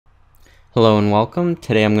Hello and welcome.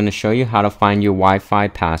 Today I'm going to show you how to find your Wi-Fi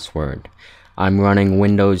password. I'm running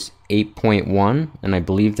Windows 8.1 and I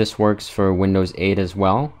believe this works for Windows 8 as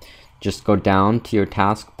well. Just go down to your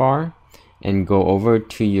taskbar and go over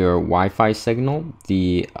to your Wi-Fi signal,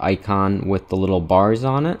 the icon with the little bars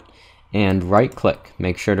on it, and right click.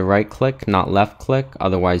 Make sure to right click, not left click,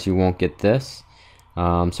 otherwise you won't get this.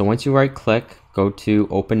 So once you right click, go to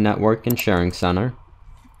Open Network and Sharing Center,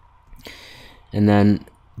 and then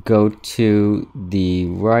go to the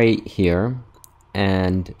right here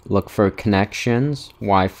and look for connections,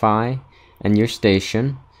 Wi-Fi, and your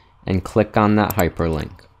station, and click on that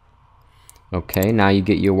hyperlink. Okay, now you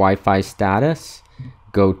get your Wi-Fi status.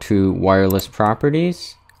 Go to wireless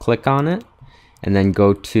properties, click on it, and then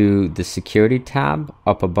go to the security tab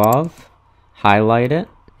up above, highlight it,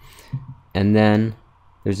 and then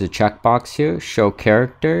there's a checkbox here, show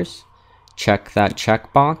characters. Check that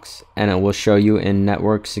checkbox and it will show you in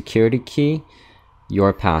network security key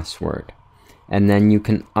your password, and then you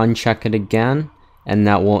can uncheck it again and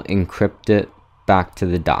that will encrypt it back to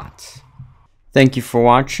the dots. Thank you for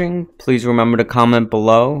watching. Please remember to comment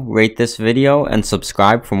below, rate this video, and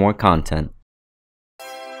subscribe for more content.